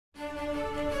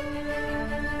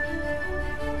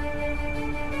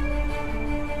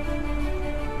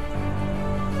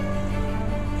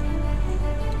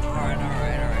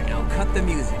the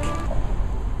music.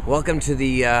 Welcome to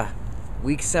the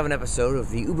Week 7 episode of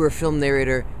the Uber Film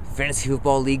Narrator Fantasy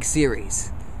Football League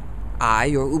series. I,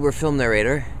 your Uber Film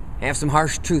Narrator, have some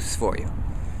harsh truths for you.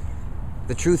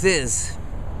 The truth is,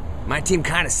 my team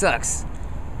kind of sucks.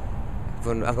 I've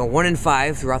gone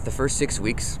 1-5 throughout the first 6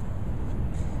 weeks,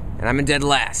 and I'm in dead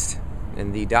last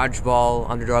in the Dodgeball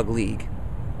Underdog League.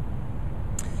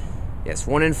 Yes,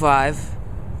 1-5,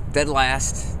 dead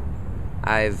last.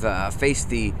 I've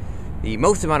faced the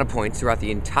most amount of points throughout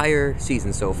the entire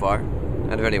season so far,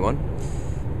 out of anyone.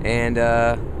 And,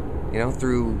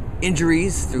 through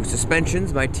injuries, through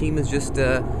suspensions, my team has just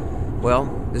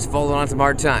fallen on some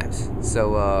hard times.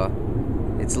 So,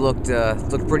 it's looked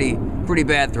pretty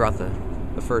bad throughout the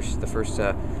first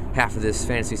half of this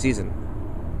fantasy season.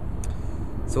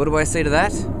 So what do I say to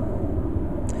that?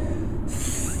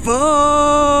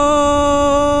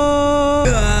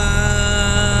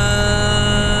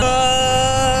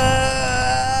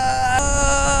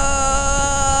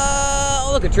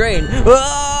 Look, a train.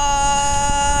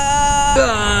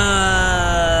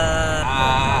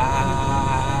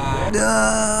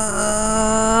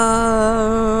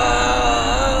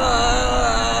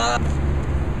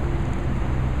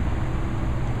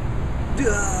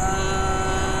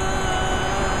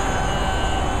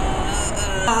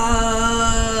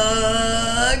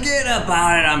 Get up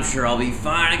on it, I'm sure I'll be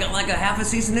fine. I got like a half a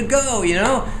season to go,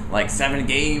 like 7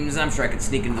 games. I'm sure I could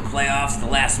sneak into the playoffs at the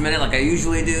last minute like I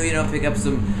usually do, pick up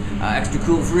some extra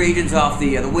cool free agents off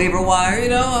the waiver wire,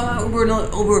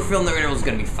 Uber Film Narrator is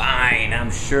gonna be fine,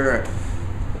 I'm sure.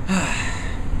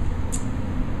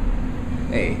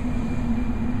 Hey,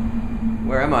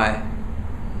 where am I?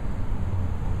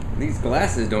 These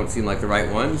glasses don't seem like the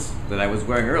right ones that I was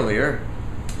wearing earlier.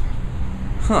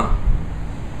 Huh.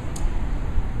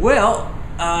 Well,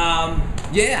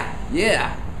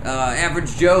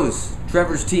 Average Joe's,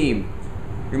 Trevor's team.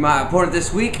 You're my opponent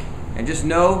this week, and just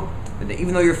know that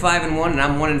even though you're 5-1 and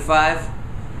I'm 1-5,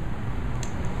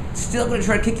 still gonna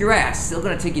try to kick your ass. Still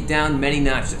gonna take you down many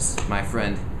notches, my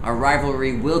friend. Our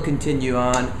rivalry will continue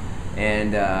on,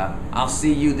 and I'll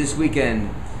see you this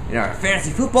weekend in our Fantasy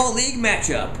Football League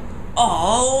matchup.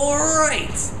 All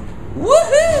right,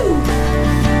 woohoo!